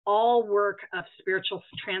all work of spiritual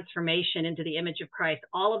transformation into the image of Christ,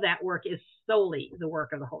 all of that work is solely the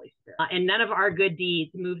work of the Holy Spirit. And none of our good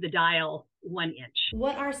deeds move the dial 1 inch.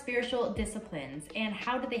 What are spiritual disciplines and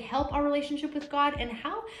how do they help our relationship with God, and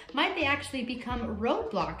how might they actually become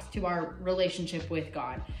roadblocks to our relationship with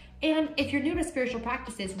God? And if you're new to spiritual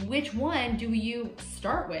practices, which one do you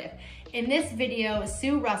start with? In this video,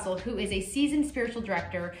 Sue Russell, who is a seasoned spiritual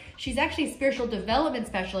director, she's actually a spiritual development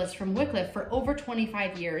specialist from Wycliffe for over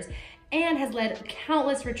 25 years and has led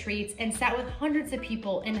countless retreats and sat with hundreds of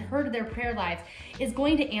people and heard their prayer lives, is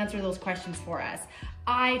going to answer those questions for us.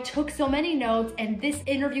 I took so many notes, and this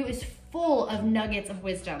interview is full of nuggets of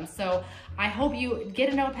wisdom. So I hope you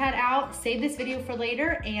get a notepad out, save this video for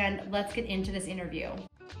later, and let's get into this interview.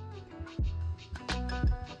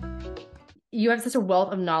 You have such a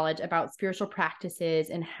wealth of knowledge about spiritual practices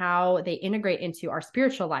and how they integrate into our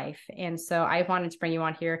spiritual life. And so I wanted to bring you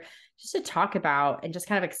on here just to talk about and just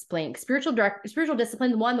kind of explain spiritual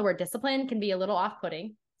discipline. One, the word discipline can be a little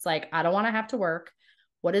off-putting. It's like, I don't want to have to work.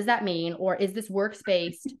 What does that mean? Or is this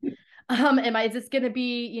works-based? Is this going to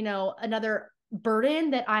be, another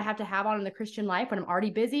burden that I have to have on in the Christian life when I'm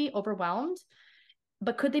already busy, overwhelmed?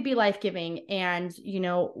 But could they be life-giving? And,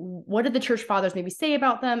 what did the church fathers maybe say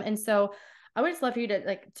about them? And so I would just love for you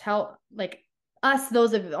to tell us,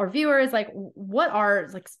 those of our viewers, what are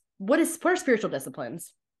spiritual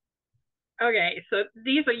disciplines? Okay. So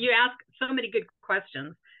you ask so many good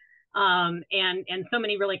questions. And so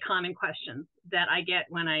many really common questions that I get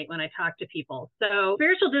when I talk to people. So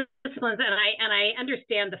spiritual disciplines, and I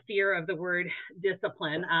understand the fear of the word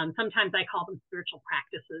discipline. Sometimes I call them spiritual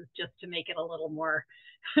practices just to make it a little more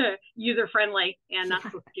user friendly and not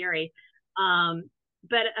so scary.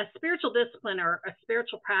 But a spiritual discipline or a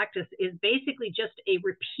spiritual practice is basically just a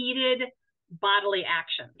repeated bodily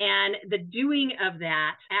action. And the doing of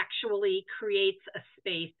that actually creates a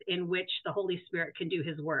space in which the Holy Spirit can do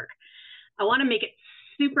his work. I want to make it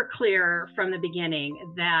super clear from the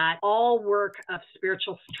beginning that all work of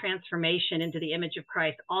spiritual transformation into the image of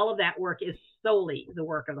Christ, all of that work is solely the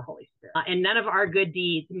work of the Holy Spirit. And none of our good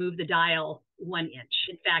deeds move the dial 1 inch.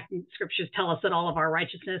 In fact, scriptures tell us that all of our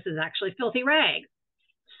righteousness is actually filthy rags.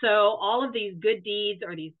 So all of these good deeds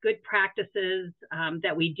or these good practices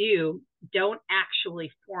that we do don't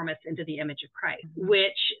actually form us into the image of Christ,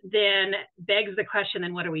 which then begs the question,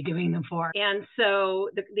 then what are we doing them for? And so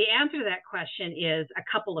the answer to that question is a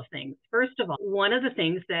couple of things. First of all, one of the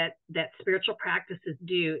things that spiritual practices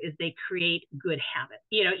do is they create good habits.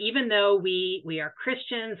 Even though we are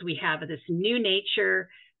Christians, we have this new nature,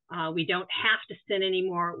 we don't have to sin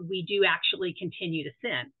anymore, we do actually continue to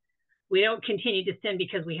sin. We don't continue to sin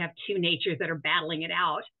because we have two natures that are battling it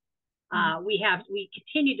out. We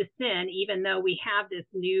continue to sin even though we have this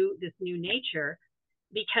new nature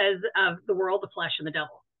because of the world, the flesh, and the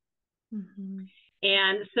devil. Mm-hmm.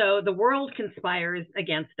 And so the world conspires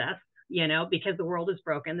against us, because the world is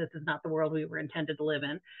broken. This is not the world we were intended to live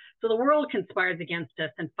in. So the world conspires against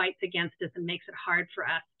us and fights against us and makes it hard for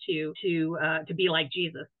us to be like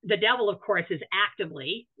Jesus. The devil, of course, is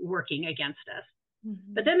actively working against us.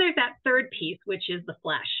 Mm-hmm. But then there's that third piece, which is the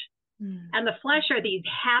flesh. Mm-hmm. And the flesh are these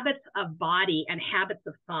habits of body and habits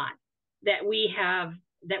of thought that we have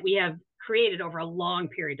created over a long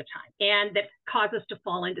period of time, and that cause us to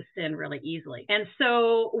fall into sin really easily. And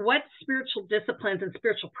so what spiritual disciplines and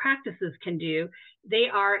spiritual practices can do, they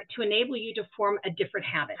are to enable you to form a different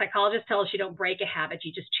habit. Psychologists tell us you don't break a habit,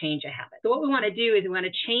 you just change a habit. So what we want to do is we want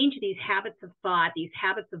to change these habits of thought, these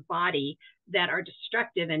habits of body that are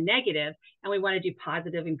destructive and negative, and we want to do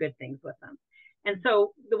positive and good things with them. And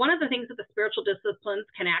so one of the things that the spiritual disciplines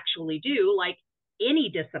can actually do, like any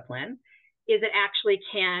discipline, is it actually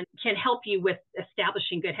can help you with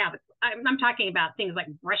establishing good habits. I'm talking about things like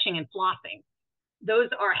brushing and flossing. Those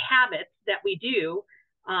are habits that we do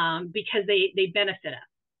because they benefit us.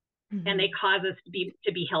 Mm-hmm. And they cause us to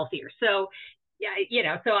be healthier. So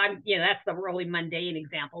so that's the really mundane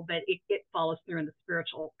example, but it follows through in the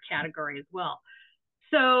spiritual category as well.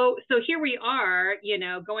 So here we are,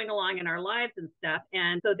 going along in our lives and stuff.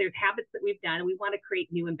 And so there's habits that we've done, and we want to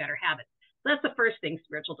create new and better habits. So that's the first thing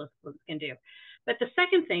spiritual disciplines can do. But the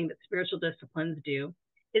second thing that spiritual disciplines do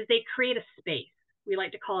is they create a space. We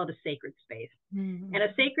like to call it a sacred space. Mm-hmm. And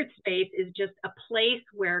a sacred space is just a place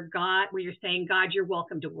where you're saying, God, you're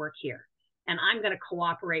welcome to work here. And I'm going to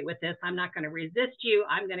cooperate with this. I'm not going to resist you.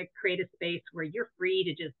 I'm going to create a space where you're free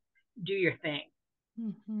to just do your thing.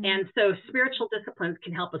 Mm-hmm. And so spiritual disciplines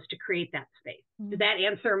can help us to create that space. Did that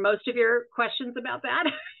answer most of your questions about that?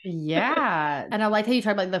 Yeah. And I like how you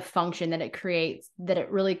talk about the function that it creates, that it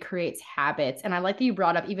really creates habits. And I like that you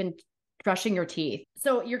brought up even brushing your teeth.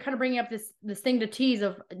 So you're kind of bringing up this thing to tease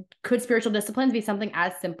of, could spiritual disciplines be something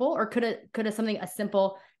as simple, or could a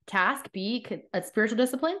simple task be a spiritual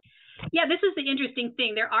discipline? Yeah, this is the interesting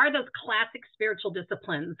thing. There are those classic spiritual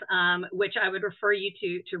disciplines, which I would refer you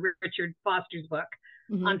to Richard Foster's book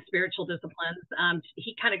on spiritual disciplines.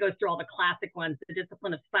 He kind of goes through all the classic ones: the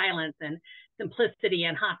discipline of silence and simplicity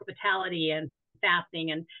and hospitality and fasting.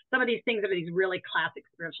 And some of these things are these really classic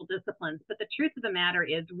spiritual disciplines. But the truth of the matter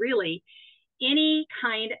is, really, any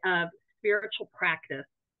kind of spiritual practice,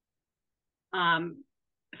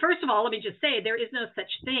 first of all, let me just say, there is no such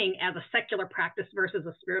thing as a secular practice versus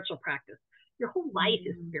a spiritual practice. Your whole life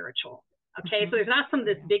is spiritual. Okay. So there's not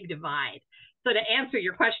this big divide. So to answer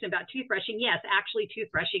your question about toothbrushing, yes, actually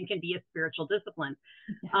toothbrushing can be a spiritual discipline.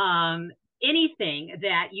 Anything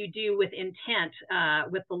that you do with intent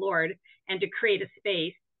with the Lord and to create a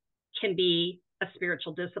space can be a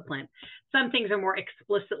spiritual discipline. Some things are more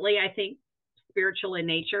explicitly, I think, spiritual in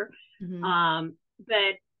nature.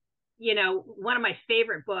 But you know, one of my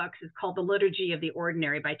favorite books is called The Liturgy of the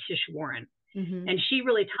Ordinary by Tish Warren. And she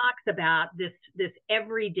really talks about this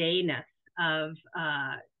everydayness of,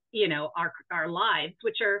 you know, our lives,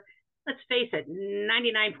 which are, let's face it,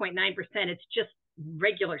 99.9%, it's just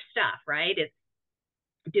regular stuff, right? It's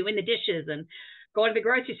doing the dishes and going to the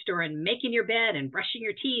grocery store and making your bed and brushing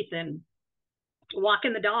your teeth and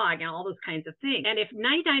walking the dog and all those kinds of things. And if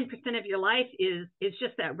 99% of your life is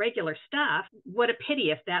just that regular stuff, what a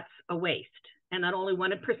pity if that's a waste and that only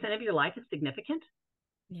 1% of your life is significant.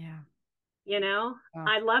 Yeah. You know,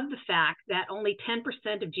 I love the fact that only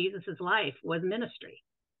 10% of Jesus's life was ministry.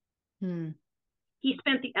 He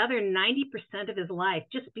spent the other 90% of his life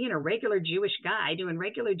just being a regular Jewish guy, doing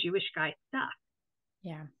regular Jewish guy stuff.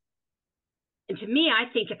 Yeah. And to me,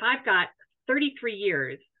 I think if I've got 33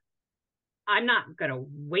 years, I'm not going to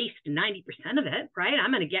waste 90% of it, right?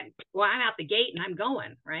 I'm going to I'm out the gate and I'm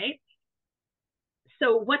going, right?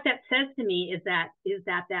 So what that says to me is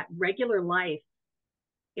that regular life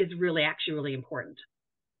is actually really important,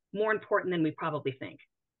 more important than we probably think.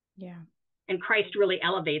 Yeah. And Christ really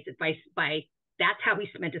elevates it by that's how he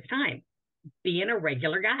spent his time, being a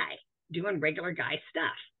regular guy, doing regular guy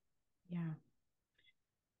stuff. Yeah.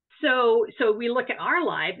 So we look at our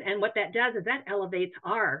lives, and what that does is that elevates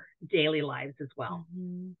our daily lives as well,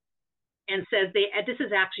 and says this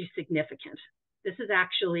is actually significant. This is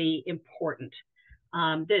actually important.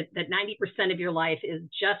 That 90% of your life is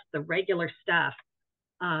just the regular stuff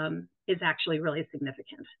is actually really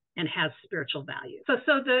significant and has spiritual value. So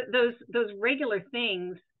those regular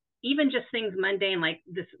things, even just things mundane like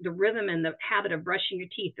the rhythm and the habit of brushing your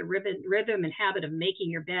teeth, the rhythm and habit of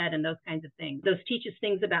making your bed and those kinds of things. Those teach us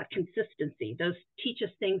things about consistency. Those teach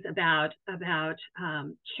us things about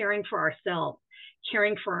caring for ourselves,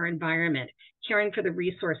 caring for our environment, caring for the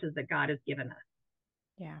resources that God has given us.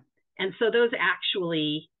 Yeah. And so those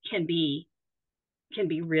actually can be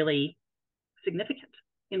really significant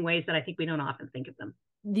in ways that I think we don't often think of them.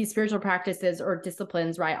 These spiritual practices or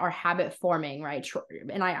disciplines, right, are habit forming, right?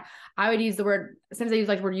 And I would use the word, sometimes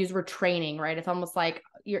I use the word training, right? It's almost like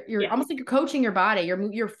you're almost like you're coaching your body.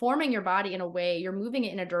 You're forming your body in a way, you're moving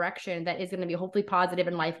it in a direction that is going to be hopefully positive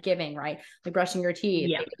and life-giving, right? Like brushing your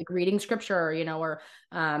teeth, like reading scripture, you know, or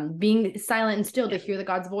being silent and still to hear the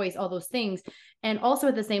God's voice, all those things. And also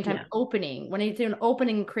at the same time, opening, when it's an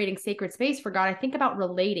opening and creating sacred space for God, I think about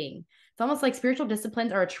relating. It's almost like spiritual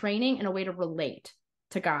disciplines are a training and a way to relate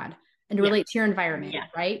to God and to relate to your environment,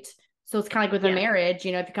 right? So it's kind of like with a marriage,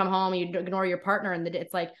 you know, if you come home and you ignore your partner and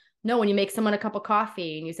it's like, no, when you make someone a cup of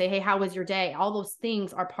coffee and you say, hey, how was your day? All those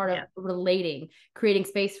things are part of relating, creating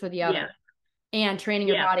space for the other and training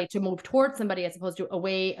your body to move towards somebody as opposed to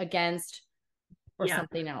away, against, or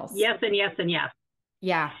something else. Yes. And yes. And yes.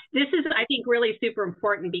 Yeah. This is, I think, really super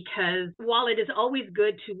important because while it is always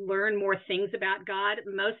good to learn more things about God,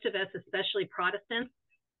 most of us, especially Protestants,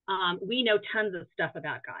 we know tons of stuff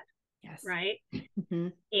about God. Yes. Right.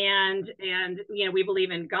 And you know, we believe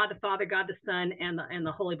in God the Father, God the Son, and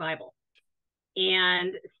the Holy Bible.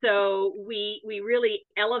 And so we really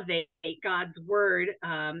elevate God's word,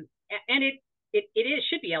 and it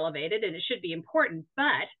should be elevated and it should be important,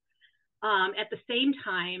 but at the same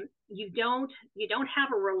time, you don't have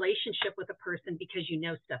a relationship with a person because you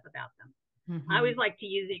know stuff about them. I always like to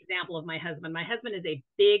use the example of my husband. My husband is a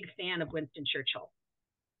big fan of Winston Churchill.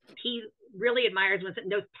 He really admires Winston,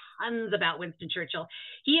 knows tons about Winston Churchill.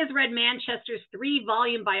 He has read Manchester's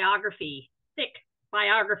 3-volume biography, thick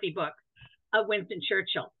biography book of Winston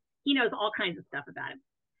Churchill. He knows all kinds of stuff about him,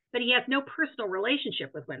 but he has no personal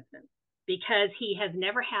relationship with Winston because he has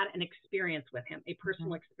never had an experience with him, a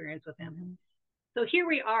personal experience with him. So here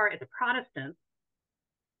we are as Protestants,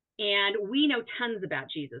 And we know tons about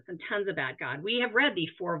Jesus and tons about God. We have read the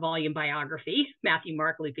 4-volume biography, Matthew,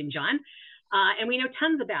 Mark, Luke, and John, and we know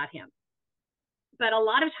tons about him. But a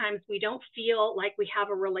lot of times we don't feel like we have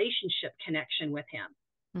a relationship connection with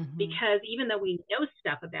him, because even though we know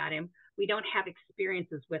stuff about him, we don't have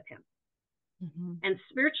experiences with him. And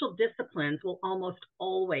spiritual disciplines will almost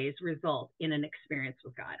always result in an experience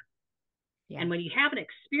with God. And when you have an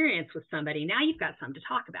experience with somebody, now you've got something to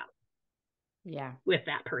talk about. With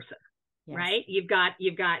that person. Right? You've got,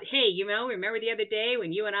 hey, you know, remember the other day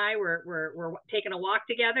when you and I were taking a walk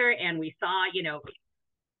together and we saw, you know,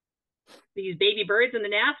 these baby birds in the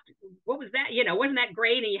nest? What was that? You know, wasn't that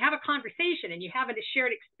great? And you have a conversation and you have a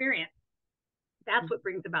shared experience. That's what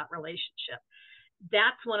brings about relationship.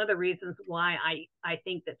 That's one of the reasons why I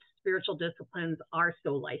think that spiritual disciplines are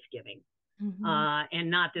so life-giving,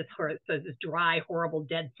 and not this dry, horrible,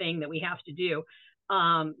 dead thing that we have to do.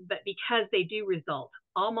 But because they do result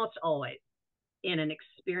almost always in an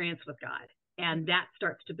experience with God, and that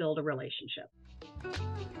starts to build a relationship.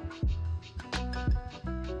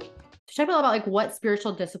 Talk about like what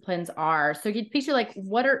spiritual disciplines are. So you picture like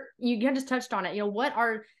you just touched on it, you know, what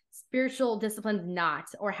are spiritual disciplines not,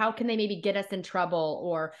 or how can they maybe get us in trouble,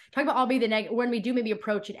 or talk about when we do maybe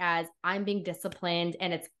approach it as I'm being disciplined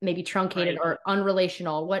and it's maybe truncated or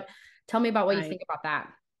unrelational. Tell me about what you think about that.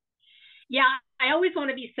 Yeah, I always want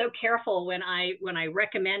to be so careful when I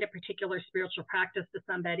recommend a particular spiritual practice to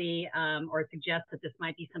somebody, or suggest that this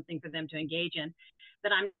might be something for them to engage in,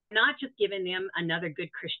 that I'm not just giving them another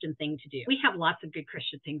good Christian thing to do. We have lots of good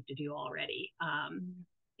Christian things to do already.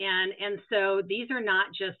 And so these are not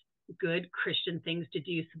just good Christian things to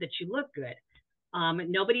do so that you look good.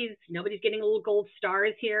 Nobody's getting little gold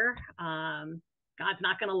stars here. God's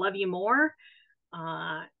not going to love you more.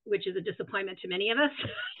 Which is a disappointment to many of us,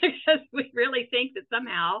 because we really think that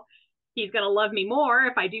somehow he's going to love me more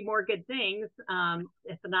if I do more good things.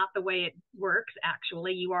 It's not the way it works.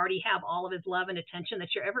 Actually, you already have all of his love and attention that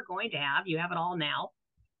you're ever going to have. You have it all now.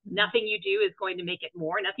 Nothing you do is going to make it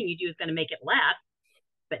more. Nothing you do is going to make it less,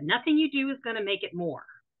 but nothing you do is going to make it more.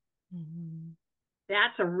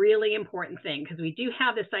 That's a really important thing, because we do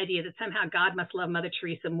have this idea that somehow God must love Mother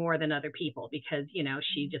Teresa more than other people because, you know,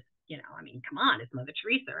 she just, you know, I mean, come on, it's Mother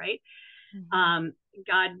Teresa, right?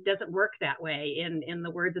 God doesn't work that way. In the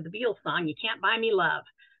words of the Beatles song, you can't buy me love.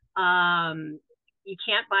 You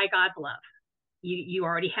can't buy God's love. You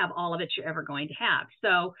already have all of it you're ever going to have.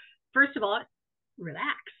 So first of all,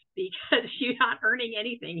 relax, because you're not earning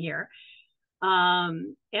anything here.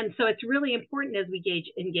 And so it's really important as we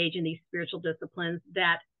engage in these spiritual disciplines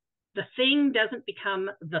that the thing doesn't become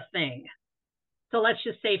the thing. So let's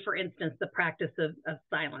just say, for instance, the practice of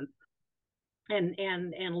silence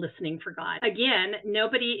and listening for God. Again,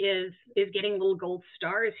 nobody is getting little gold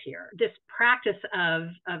stars here. This practice of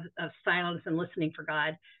silence and listening for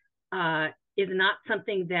God is not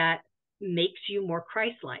something that makes you more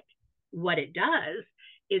Christ-like. What it does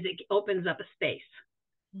is it opens up a space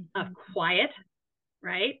of quiet,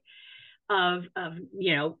 right? Of,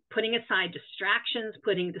 you know, putting aside distractions,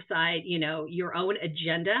 putting aside, you know, your own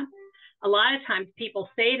agenda. A lot of times people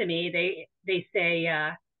say to me, they say,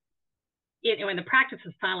 you know, in the practice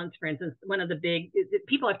of silence, for instance,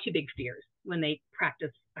 people have two big fears when they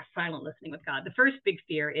practice a silent listening with God. The first big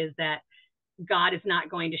fear is that God is not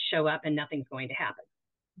going to show up and nothing's going to happen,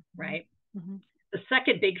 right? The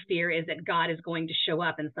second big fear is that God is going to show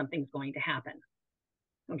up and something's going to happen.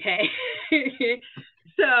 Okay.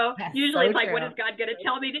 So that's usually it's like, true. What is God going to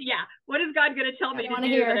tell me what is God going to tell me to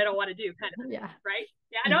do that I don't want to do, kind of, right?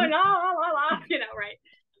 Yeah, I don't know, you know, right?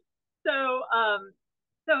 So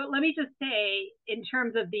let me just say, in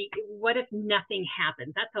terms of what if nothing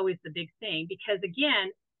happens? That's always the big thing, because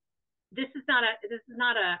again, this is not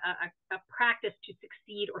a practice to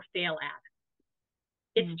succeed or fail at.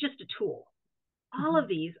 It's just a tool. All of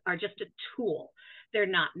these are just a tool. They're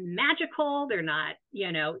not magical. They're not,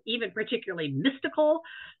 you know, even particularly mystical.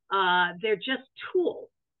 They're just tools.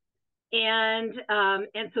 And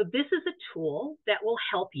so this is a tool that will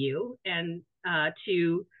help you and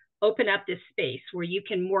to open up this space where you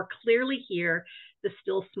can more clearly hear the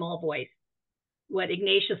still small voice, what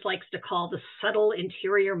Ignatius likes to call the subtle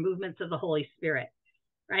interior movements of the Holy Spirit.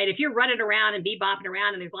 Right? If you're running around and bebopping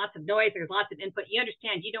around and there's lots of noise, there's lots of input, you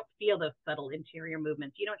understand you don't feel those subtle interior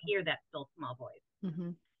movements. You don't hear that still small voice.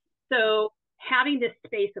 So having this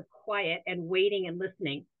space of quiet and waiting and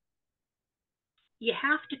listening, you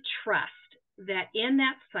have to trust that in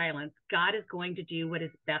that silence, God is going to do what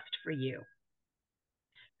is best for you.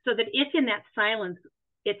 So that if in that silence,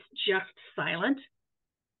 it's just silent,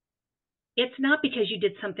 it's not because you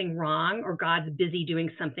did something wrong or God's busy doing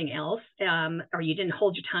something else, or you didn't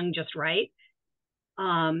hold your tongue just right.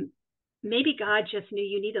 Maybe God just knew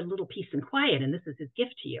you needed a little peace and quiet, and this is his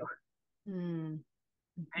gift to you. Mm-hmm.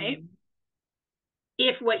 Right?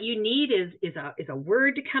 If what you need is a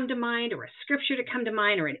word to come to mind, or a scripture to come to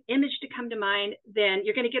mind, or an image to come to mind, then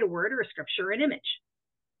you're going to get a word or a scripture or an image.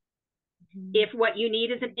 Mm-hmm. If what you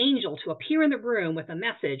need is an angel to appear in the room with a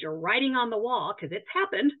message or writing on the wall, because it's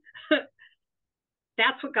happened,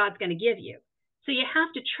 that's what God's going to give you. So you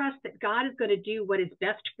have to trust that God is going to do what is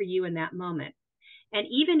best for you in that moment. And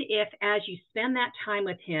even if, as you spend that time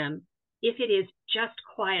with him, if it is just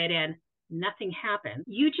quiet and nothing happened,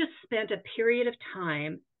 you just spent a period of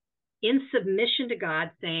time in submission to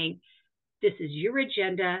God, saying, this is your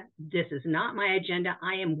agenda. This is not my agenda.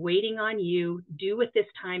 I am waiting on you. Do with this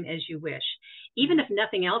time as you wish. Even if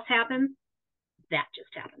nothing else happens, that just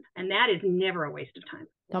happened. And that is never a waste of time.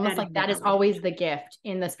 It's almost like that is always the gift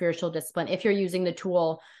in the spiritual discipline. If you're using the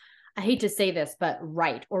tool, I hate to say this, but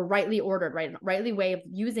right, or rightly ordered, rightly way of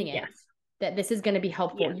using it, yes, that this is going to be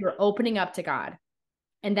helpful. Yes. You're opening up to God.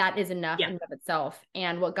 And that is enough in and of itself.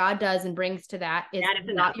 And what God does and brings to that is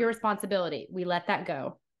not your responsibility. We let that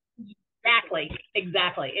go. Exactly.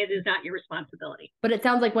 It is not your responsibility. But it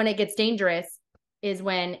sounds like when it gets dangerous is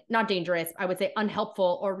when, not dangerous, I would say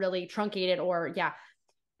unhelpful or really truncated, or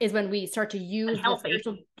is when we start to use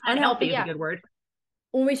unhealthy is a good word.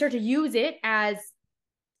 When we start to use it as,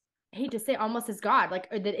 I hate to say, almost as God, like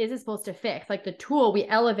that is supposed to fix, like the tool, we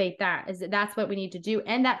elevate that, that's what we need to do.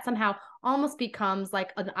 And that somehow almost becomes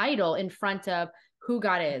like an idol in front of who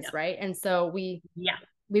God is. Right. And so we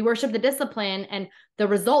worship the discipline and the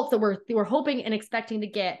results that we're hoping and expecting to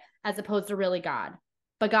get, as opposed to really God.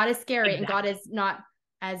 But God is scary. And God is not,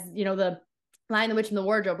 as the Lion, the Witch, and the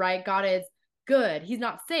Wardrobe, right? God is good. He's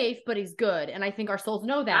not safe, but he's good. And I think our souls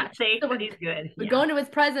know that. Not safe, but he's good. We go into his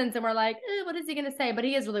presence and we're like, what is he going to say? But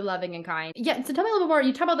he is really loving and kind. Yeah. So tell me a little bit more.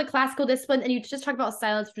 You talk about the classical discipline and you just talk about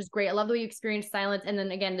silence, which is great. I love the way you experience silence. And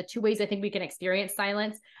then again, the two ways I think we can experience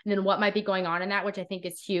silence, and then what might be going on in that, which I think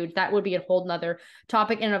is huge. That would be a whole nother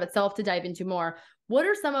topic in and of itself to dive into more. What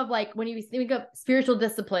are some of, like, when you think of spiritual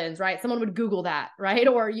disciplines, right? Someone would Google that, right?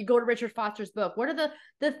 Or you go to Richard Foster's book. What are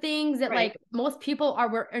the things that like most people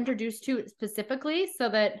were introduced to specifically, so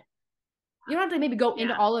that you don't have to maybe go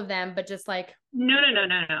into all of them, but just like. No.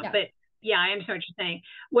 Yeah. But I understand what you're saying.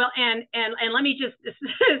 Well, and let me just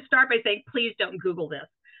start by saying, please don't Google this.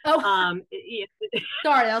 Oh,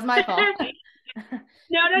 sorry, that was my fault.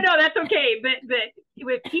 No, that's okay. But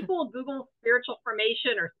if people Google spiritual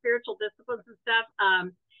formation or spiritual disciplines and stuff,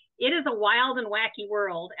 it is a wild and wacky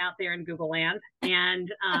world out there in Google land, and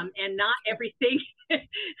not everything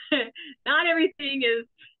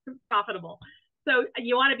is profitable. So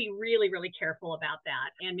you want to be really, really careful about that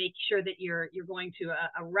and make sure that you're going to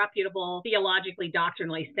a reputable, theologically,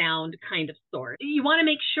 doctrinally sound kind of source. You want to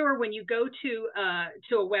make sure when you go to a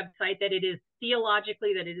website that it is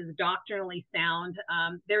theologically, that it is doctrinally sound.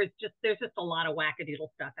 There's just a lot of wackadoodle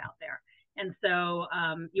stuff out there. And so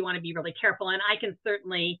you want to be really careful. And I can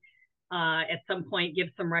certainly at some point give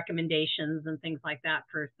some recommendations and things like that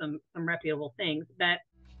for some reputable things. But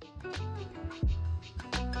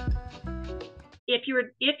if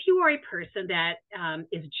you are a person that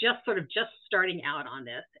is just starting out on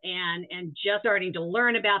this and just starting to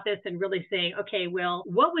learn about this and really saying, okay, well,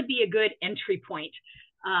 what would be a good entry point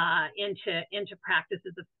into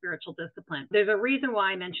practices of spiritual discipline? There's a reason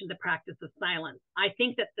why I mentioned the practice of silence. I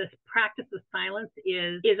think that this practice of silence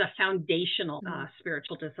is a foundational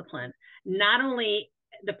spiritual discipline. Not only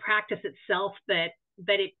the practice itself, but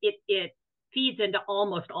it feeds into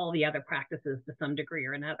almost all the other practices to some degree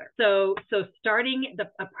or another. So starting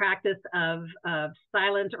a practice of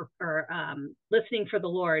silence or listening for the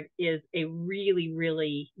Lord is a really,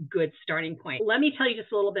 really good starting point. Let me tell you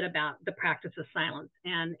just a little bit about the practice of silence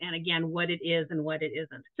and again, what it is and what it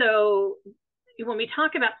isn't. So when we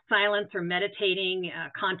talk about silence or meditating,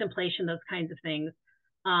 contemplation, those kinds of things,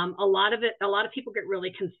 a lot of people get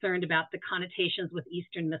really concerned about the connotations with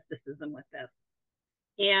Eastern mysticism with this.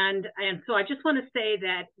 And so I just want to say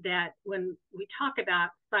that when we talk about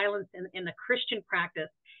silence in the Christian practice,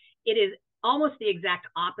 it is almost the exact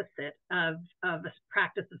opposite of a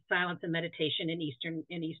practice of silence and meditation in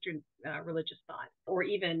Eastern religious thought, or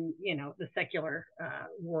even the secular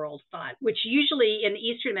world thought. Which usually in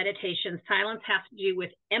Eastern meditation, silence has to do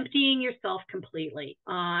with emptying yourself completely.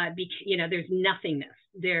 There's nothingness.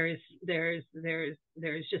 There's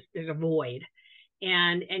a void.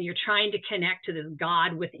 And you're trying to connect to this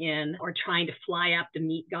God within, or trying to fly up to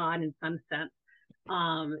meet God in some sense.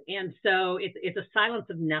 And so it's a silence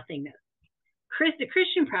of nothingness. The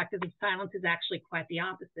Christian practice of silence is actually quite the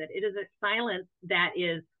opposite. It is a silence that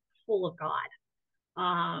is full of God.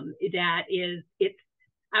 I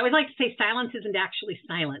would like to say silence isn't actually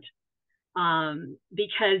silent,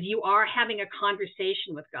 because you are having a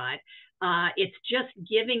conversation with God. It's just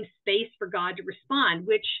giving space for God to respond,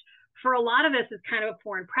 which for a lot of us is kind of a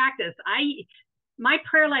foreign practice. My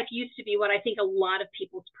prayer life used to be what I think a lot of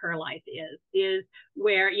people's prayer life is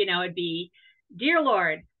where, it'd be, dear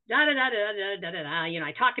Lord, da da da da da da da da.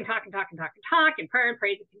 I talk and prayer and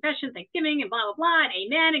praise and confession, thanksgiving and blah blah blah and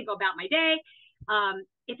amen and go about my day.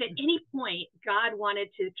 If at any point God wanted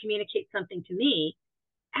to communicate something to me,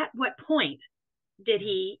 at what point was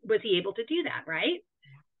he able to do that, right?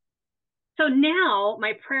 So now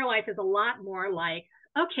my prayer life is a lot more like,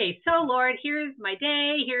 okay, so Lord, here's my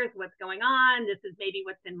day, here's what's going on, this is maybe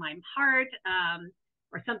what's in my heart,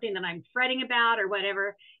 or something that I'm fretting about or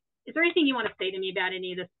whatever. Is there anything you want to say to me about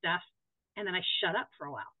any of this stuff? And then I shut up for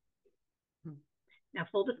a while. Now,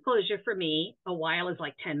 full disclosure, for me, a while is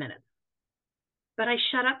like 10 minutes. But I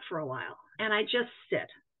shut up for a while and I just sit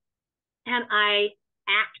and I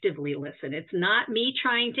actively listen. It's not me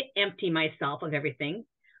trying to empty myself of everything.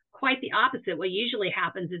 Quite the opposite. What usually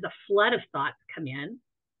happens is a flood of thoughts come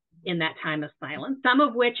in that time of silence, some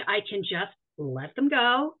of which I can just let them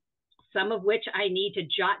go, some of which I need to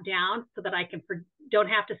jot down so that I don't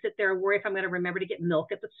have to sit there and worry if I'm going to remember to get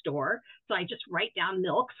milk at the store. So I just write down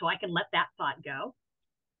milk so I can let that thought go.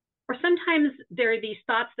 Or sometimes there are these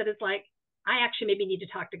thoughts that it's like, I actually maybe need to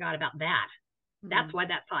talk to God about that. Mm-hmm. That's why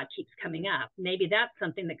that thought keeps coming up. Maybe that's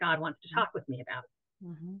something that God wants to talk with me about.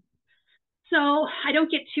 Mm-hmm. So I don't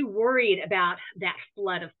get too worried about that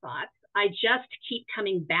flood of thoughts. I just keep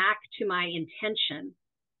coming back to my intention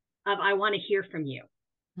of, I want to hear from you.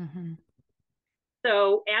 Mm-hmm.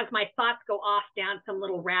 So as my thoughts go off down some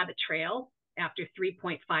little rabbit trail after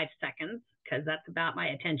 3.5 seconds, because that's about my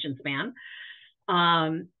attention span,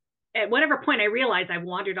 at whatever point I realize I've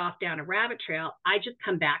wandered off down a rabbit trail, I just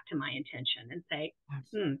come back to my intention and say,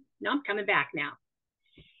 no, I'm coming back now.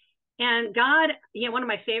 And God, one of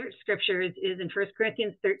my favorite scriptures is in 1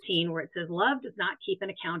 Corinthians 13, where it says, love does not keep an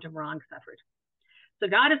account of wrong suffered. So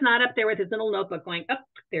God is not up there with his little notebook going, oh,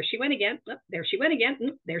 there she went again. Oh, there she went again.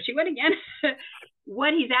 There she went again.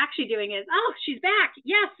 What he's actually doing is, oh, she's back.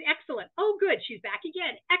 Yes, excellent. Oh, good. She's back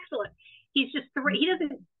again. Excellent. He's just,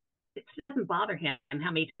 it doesn't bother him how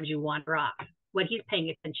many times you wander off. What he's paying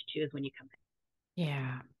attention to is when you come back.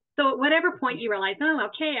 Yeah. So at whatever point you realize, oh,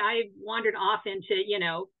 okay, I wandered off into,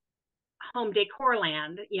 home decor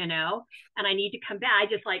land, and I need to come back. I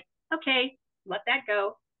just like, okay, let that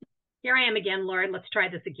go. Here I am again, Lord, let's try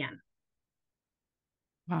this again.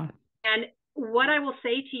 Wow. And what I will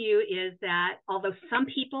say to you is that although some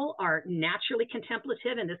people are naturally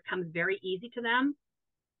contemplative and this comes very easy to them,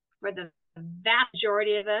 for the vast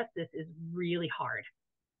majority of us, this is really hard.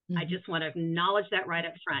 Mm-hmm. I just want to acknowledge that right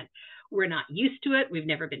up front. We're not used to it. We've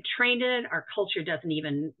never been trained in it. Our culture doesn't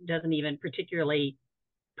even particularly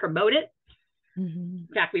promote it. Mm-hmm. In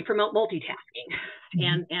fact, we promote multitasking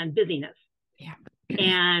and busyness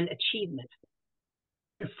and achievement.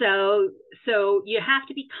 So you have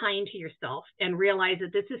to be kind to yourself and realize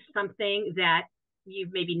that this is something that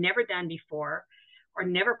you've maybe never done before or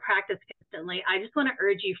never practiced consistently. I just want to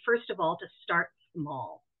urge you, first of all, to start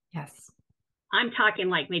small. Yes. I'm talking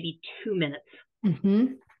like maybe 2 minutes.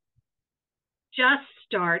 Mm-hmm. Just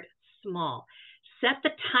start small. Set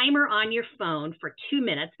the timer on your phone for 2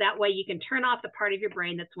 minutes. That way you can turn off the part of your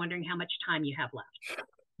brain that's wondering how much time you have left.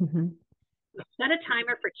 Mm-hmm. Set a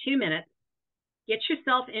timer for 2 minutes. Get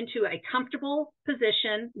yourself into a comfortable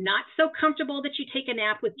position, not so comfortable that you take a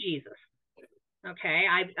nap with Jesus. Okay,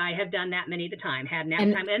 I have done that many of the time, had nap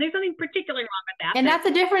time, and there's nothing particularly wrong with that. And that's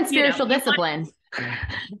a different spiritual discipline.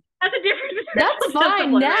 That's a different That's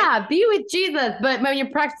fine. Yeah, right? Be with Jesus, but when you're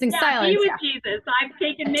practicing silence. Be with Jesus. I've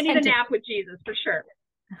taken many the nap with Jesus for sure.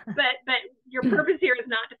 But your purpose here is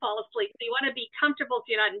not to fall asleep. So you want to be comfortable so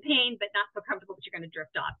you're not in pain, but not so comfortable that you're going to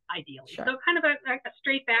drift off, ideally. Sure. So kind of a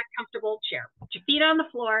straight back, comfortable chair. Put your feet on the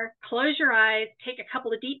floor, close your eyes, take a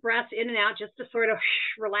couple of deep breaths in and out just to sort of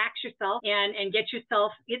relax yourself and get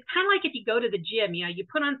yourself. It's kind of like if you go to the gym, you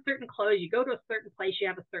put on certain clothes, you go to a certain place, you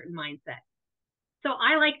have a certain mindset. So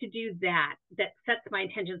I like to do that sets my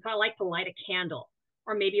intention. So I like to light a candle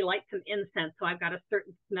or maybe light some incense. So I've got a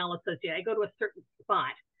certain smell associated. I go to a certain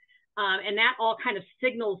spot. And that all kind of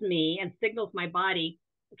signals me and signals my body,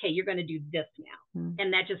 okay, you're going to do this now. Mm-hmm.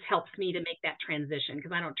 And that just helps me to make that transition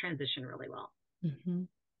because I don't transition really well. Mm-hmm.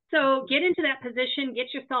 So get into that position,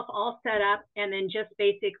 get yourself all set up, and then just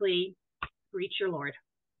basically greet your Lord.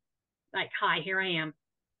 Like, hi, here I am.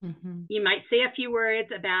 Mm-hmm. You might say a few words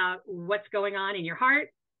about what's going on in your heart,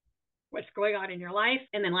 what's going on in your life.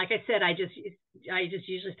 And then, like I said, I just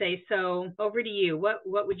usually say, so over to you. What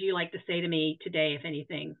would you like to say to me today, if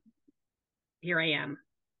anything? Here I am.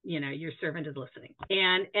 Your servant is listening.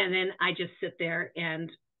 And then I just sit there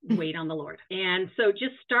and wait on the Lord. And so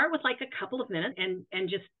just start with like a couple of minutes and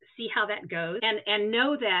just see how that goes. And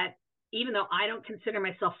know that even though I don't consider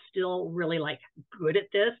myself still really like good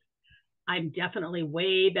at this, I'm definitely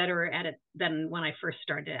way better at it than when I first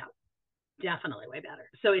started out. Definitely way better.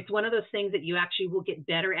 So it's one of those things that you actually will get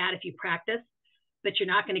better at if you practice, but you're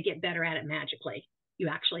not going to get better at it magically. You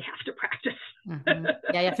actually have to practice. Mm-hmm.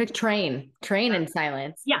 Yeah, you have to train in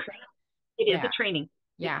silence. Yeah, it is a training.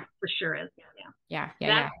 Yeah, it for sure is. Yeah.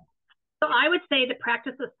 So I would say the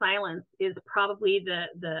practice of silence is probably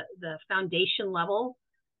the foundation level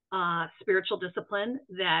spiritual discipline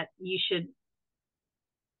that you should.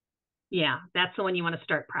 Yeah, that's the one you want to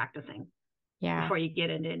start practicing. Yeah. Before you get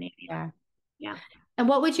into anything. Yeah. And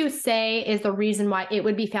what would you say is the reason why it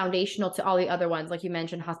would be foundational to all the other ones? Like you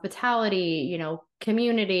mentioned, hospitality,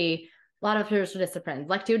 community, a lot of spiritual disciplines,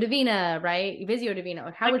 Lectio Divina, right? Visio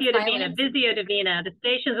Divina. How would silence? Visio Divina, the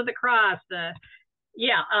Stations of the Cross,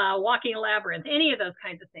 Walking Labyrinth, any of those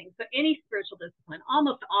kinds of things. So any spiritual discipline,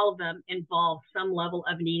 almost all of them involve some level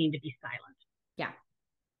of needing to be silent. Yeah.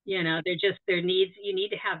 You need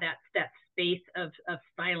to have that space of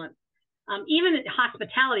silence. Even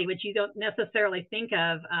hospitality, which you don't necessarily think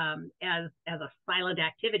of as a silent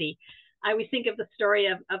activity. I always think of the story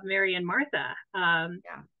of Mary and Martha,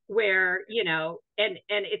 where, and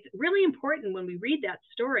it's really important when we read that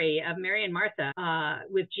story of Mary and Martha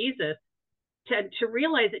with Jesus to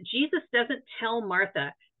realize that Jesus doesn't tell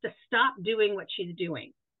Martha to stop doing what she's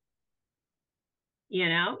doing.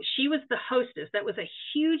 She was the hostess. That was a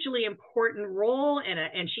hugely important role,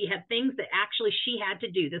 and she had things that actually she had to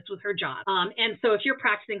do. This was her job. And so if you're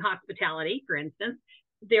practicing hospitality, for instance,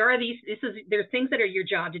 there's things that are your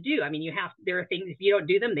job to do. I mean, there are things, if you don't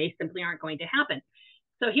do them, they simply aren't going to happen.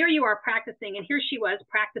 So here you are practicing, and here she was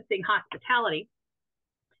practicing hospitality.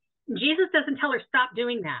 Jesus doesn't tell her stop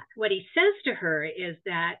doing that. What he says to her is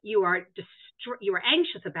that you are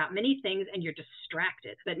anxious about many things and you're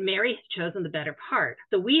distracted, but Mary has chosen the better part.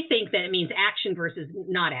 So we think that it means action versus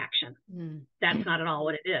not action. That's not at all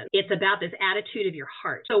what it is. It's about this attitude of your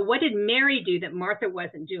heart. So what did Mary do that Martha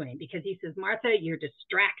wasn't doing? Because he says, Martha, you're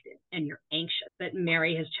distracted and you're anxious, but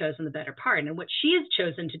Mary has chosen the better part. And what she has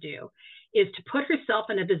chosen to do is to put herself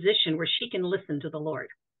in a position where she can listen to the Lord.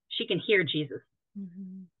 She can hear Jesus.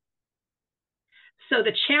 Mm-hmm. So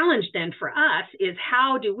the challenge then for us is,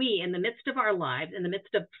 how do we, in the midst of our lives, in the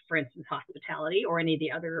midst of, for instance, hospitality or any of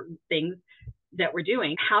the other things that we're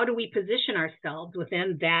doing, how do we position ourselves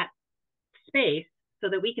within that space so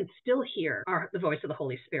that we can still hear the voice of the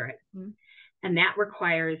Holy Spirit? Mm-hmm. And that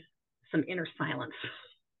requires some inner silence.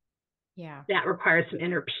 Yeah. That requires some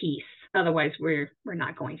inner peace. Otherwise, we're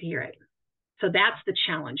not going to hear it. So that's the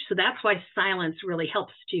challenge. So that's why silence really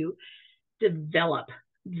helps to develop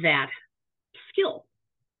that skill,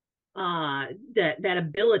 that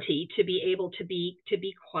ability to be able to be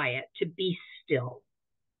quiet, to be still,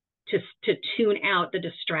 to tune out the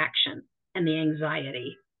distraction and the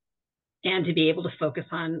anxiety, and to be able to focus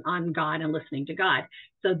on God and listening to God.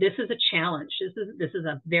 So this is a challenge. This is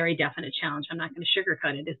a very definite challenge. I'm not going to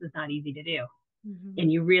sugarcoat it. This is not easy to do. Mm-hmm.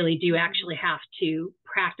 And you really do actually have to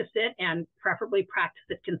practice it, and preferably practice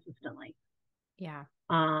it consistently. Yeah.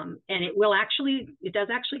 And it does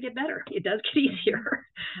actually get better. It does get easier.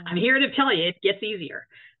 Mm-hmm. I'm here to tell you, it gets easier.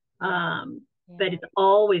 But it's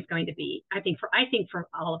always going to be, I think for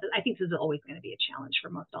all of it, I think this is always going to be a challenge for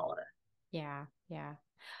most all of us. Yeah. Yeah.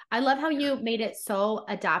 I love how you made it so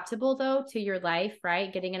adaptable though to your life,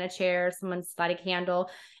 right? Getting in a chair, someone's light a candle.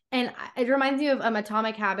 And it reminds me of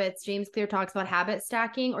Atomic Habits. James Clear talks about habit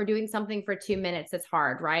stacking, or doing something for 2 minutes that's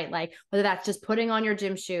hard, right? Like whether that's just putting on your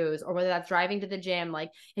gym shoes or whether that's driving to the gym.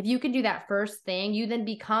 Like if you can do that first thing, you then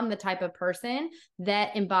become the type of person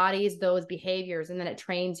that embodies those behaviors, and then it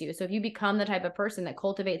trains you. So if you become the type of person that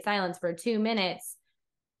cultivates silence for 2 minutes,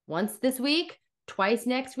 once this week, twice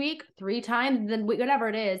next week, 3 times, then whatever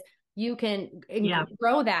it is, you can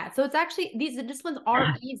grow that. So it's actually, these disciplines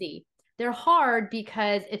are easy. They're hard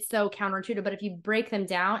because it's so counterintuitive, but if you break them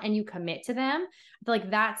down and you commit to them, I feel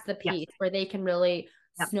like that's the piece where they can really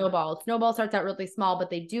snowball. Snowball starts out really small,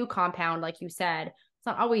 but they do compound, like you said. It's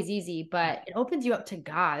not always easy, but it opens you up to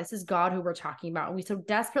God. This is God who we're talking about. We so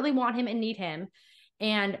desperately want him and need him.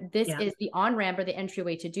 And this is the on-ramp or the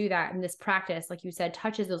entryway to do that. And this practice, like you said,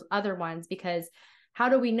 touches those other ones, because How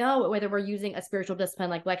do we know whether we're using a spiritual discipline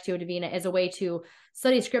like Lectio Divina as a way to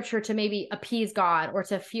study scripture to maybe appease God or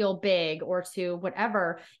to feel big or to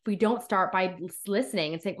whatever, if we don't start by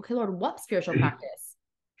listening and saying, okay, Lord, what spiritual practice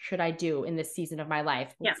should I do in this season of my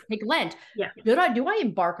life? Yeah. Let's take Lent. Yeah. Do I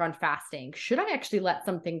embark on fasting? Should I actually let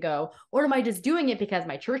something go? Or am I just doing it because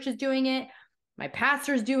my church is doing it? My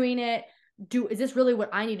pastor's doing it? Is this really what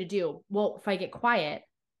I need to do? Well, if I get quiet,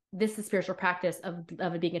 this is spiritual practice of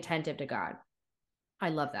being attentive to God. I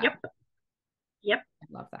love that. Yep. I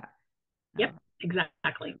love that. Yep.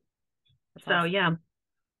 Exactly. So awesome. yeah.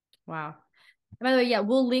 Wow. And by the way, yeah,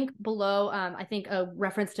 we'll link below, I think a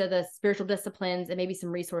reference to the spiritual disciplines and maybe some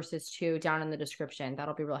resources too down in the description.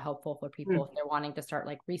 That'll be real helpful for people if they're wanting to start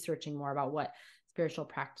like researching more about what spiritual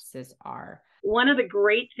practices are. One of the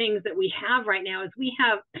great things that we have right now is we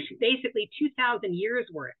have basically 2,000 years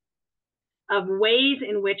worth of ways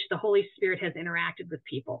in which the Holy Spirit has interacted with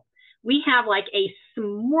people. We have like a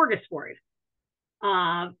smorgasbord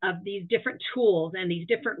of these different tools and these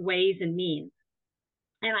different ways and means.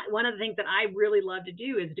 And one of the things that I really love to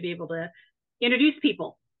do is to be able to introduce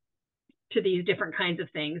people to these different kinds of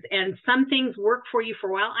things. And some things work for you for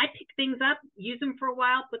a while. I pick things up, use them for a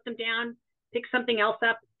while, put them down, pick something else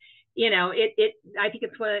up. You know, I think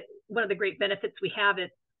it's one of the great benefits we have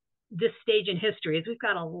at this stage in history is we've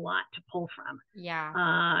got a lot to pull from. Yeah.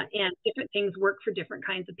 And different things work for different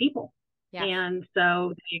kinds of people. Yeah. And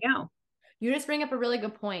so there you go. You just bring up a really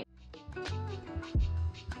good point.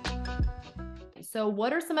 So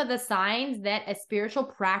what are some of the signs that a spiritual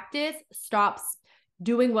practice stops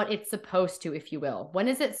doing what it's supposed to, if you will? When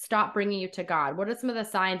does it stop bringing you to God? What are some of the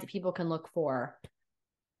signs that people can look for?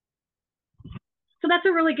 So that's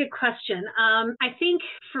a really good question. I think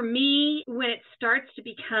for me, when it starts to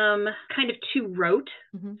become kind of too rote,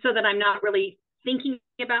 so that I'm not really thinking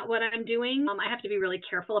about what I'm doing, I have to be really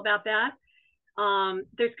careful about that.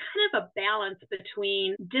 There's kind of a balance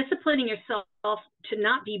between disciplining yourself to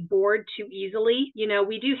not be bored too easily. You know,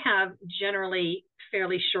 we do have generally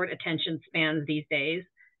fairly short attention spans these days.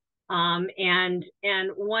 And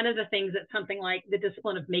one of the things that something like the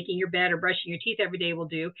discipline of making your bed or brushing your teeth every day will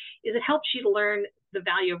do is it helps you to learn the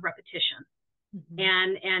value of repetition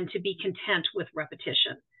and to be content with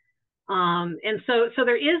repetition. And so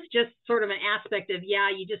there is just sort of an aspect of, yeah,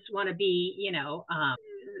 you just want to be, you know,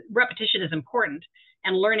 repetition is important,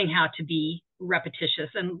 and learning how to be repetitious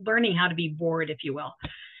and learning how to be bored, if you will.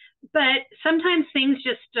 But sometimes things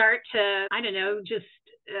just start to, I don't know,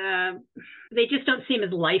 they just don't seem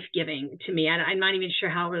as life-giving to me. I'm not even sure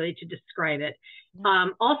how really to describe it.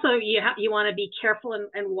 Also, you want to be careful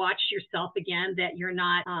and watch yourself again, that you're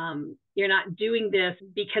not doing this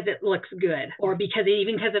because it looks good or because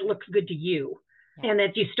it looks good to you, and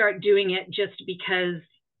that you start doing it just because,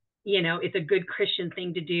 you know, it's a good Christian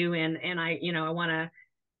thing to do. And I want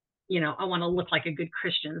to look like a good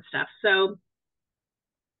Christian and stuff. So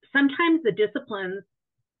sometimes the disciplines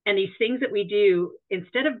and these things that we do,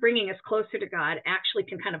 instead of bringing us closer to God, actually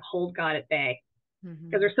can kind of hold God at bay,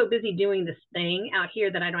 because we're so busy doing this thing out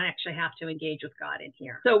here that I don't actually have to engage with God in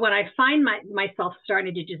here. So when I find myself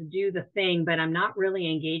starting to just do the thing, but I'm not really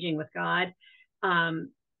engaging with God,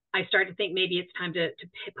 I start to think maybe it's time to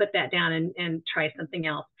put that down and try something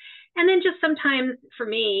else. And then just sometimes for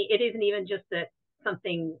me, it isn't even just that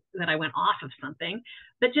something that I went off of something,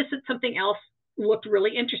 but just that something else looked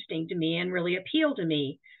really interesting to me and really appealed to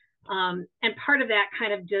me. And part of that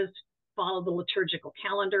kind of does follow the liturgical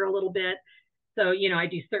calendar a little bit. So, you know, I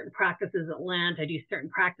do certain practices at Lent, I do certain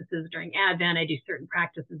practices during Advent, I do certain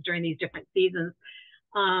practices during these different seasons.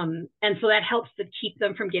 And so that helps to keep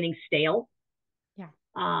them from getting stale. Yeah.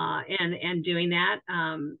 And doing that.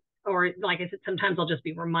 Or like I said, sometimes I'll just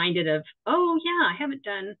be reminded of, oh yeah, I haven't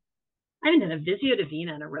done a Visio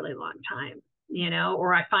Divina in a really long time, you know,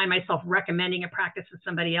 or I find myself recommending a practice with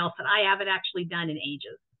somebody else that I haven't actually done in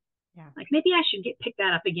ages. Yeah. Like maybe I should pick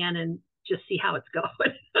that up again and just see how it's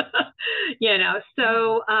going, you know?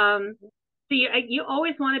 So, so you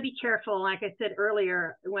always want to be careful. Like I said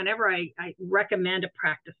earlier, whenever I recommend a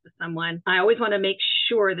practice to someone, I always want to make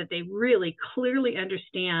sure that they really clearly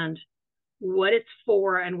understand what it's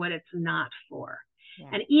for and what it's not for. Yeah.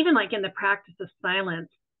 And even like in the practice of silence,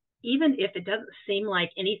 even if it doesn't seem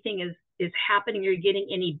like anything is happening or you're getting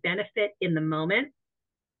any benefit in the moment,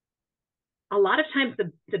 a lot of times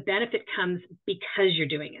the benefit comes because you're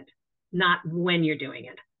doing it, not when you're doing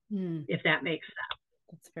it, if that makes sense.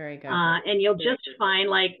 That's very good. And you'll just find,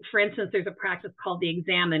 like, for instance, there's a practice called the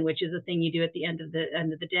Examen, which is a thing you do at the end of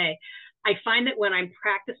the day. I find that when I'm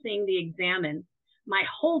practicing the Examen, my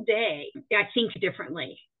whole day, I think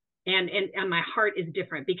differently, and my heart is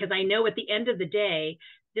different, because I know at the end of the day,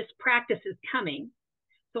 this practice is coming,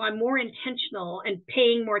 So I'm more intentional and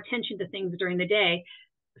paying more attention to things during the day,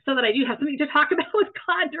 so that I do have something to talk about with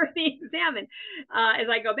God during the exam as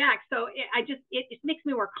I go back. So it makes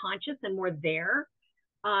me more conscious and more there.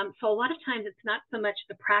 So a lot of times it's not so much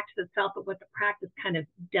the practice itself, but what the practice kind of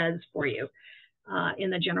does for you in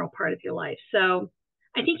the general part of your life. So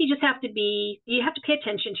I think you just have to pay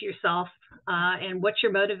attention to yourself and what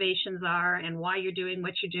your motivations are and why you're doing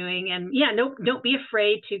what you're doing. And yeah, don't be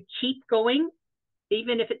afraid to keep going,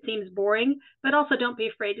 even if it seems boring, but also don't be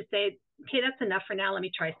afraid to say, okay, that's enough for now. Let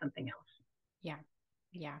me try something else. Yeah.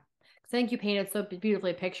 Yeah. Because I think you painted so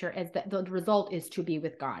beautifully a picture as that the result is to be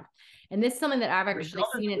with God. And this is something that I've actually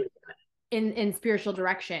seen in spiritual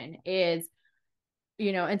direction is,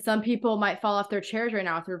 you know, and some people might fall off their chairs right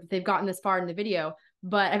now if they've gotten this far in the video,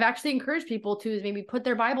 but I've actually encouraged people to maybe put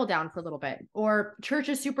their Bible down for a little bit. Or church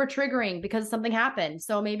is super triggering because something happened.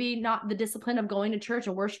 So maybe not the discipline of going to church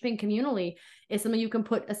and worshiping communally is something you can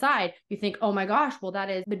put aside. You think, oh my gosh, well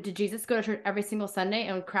but did Jesus go to church every single Sunday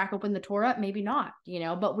and crack open the Torah? Maybe not, you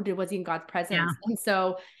know, but was he in God's presence? Yeah. And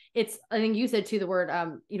so I think you said too, the word,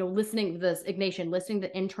 you know, listening to this Ignatian, listening to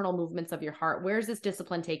the internal movements of your heart. Where's this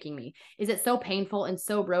discipline taking me? Is it so painful and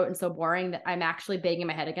so rote and so boring that I'm actually banging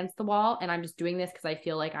my head against the wall and I'm just doing this because I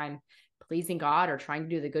feel like I'm pleasing God or trying to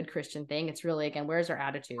do the good Christian thing? It's really, again, where's our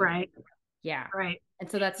attitude? Right. Yeah. Right.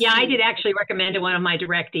 And so that's, I did actually recommend to one of my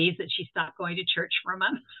directees that she stop going to church for a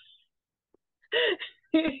month.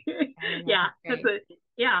 Yeah.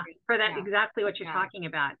 For that, exactly what you're talking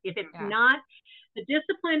about. If it's not, the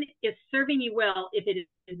discipline is serving you well if it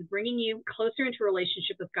is bringing you closer into a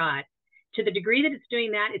relationship with God. To the degree that it's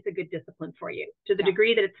doing that, it's a good discipline for you. To the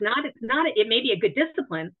degree that it's not, it may be a good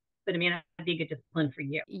discipline, but it may not be a good discipline for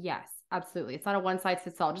you. Yes, absolutely. It's not a one size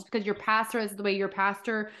fits all. Just because your pastor is the way your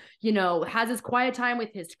pastor, you know, has his quiet time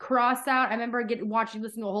with his cross out. I remember listening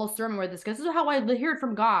to a whole sermon where this is how I hear it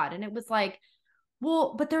from God. And it was like,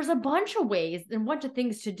 well, but there's a bunch of ways and a bunch of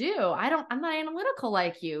things to do. I'm not analytical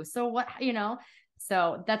like you. So what, you know,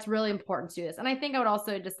 so that's really important to do this. And I think I would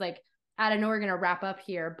also just I know we're going to wrap up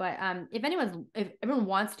here, but if everyone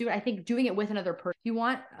wants to do it, I think doing it with another person, you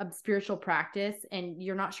want a spiritual practice and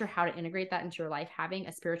you're not sure how to integrate that into your life, having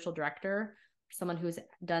a spiritual director, someone who's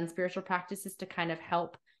done spiritual practices to kind of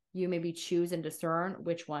help you maybe choose and discern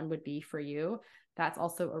which one would be for you. That's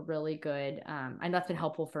also a really good, and that's been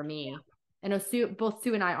helpful for me. Yeah. I know both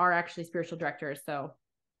Sue and I are actually spiritual directors. So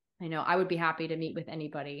I know I would be happy to meet with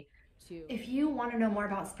anybody. If you want to know more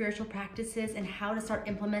about spiritual practices and how to start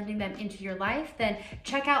implementing them into your life, then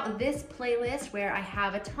check out this playlist where I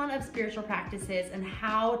have a ton of spiritual practices and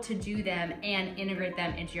how to do them and integrate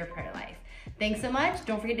them into your prayer life. Thanks so much.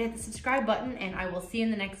 Don't forget to hit the subscribe button and I will see you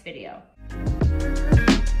in the next video.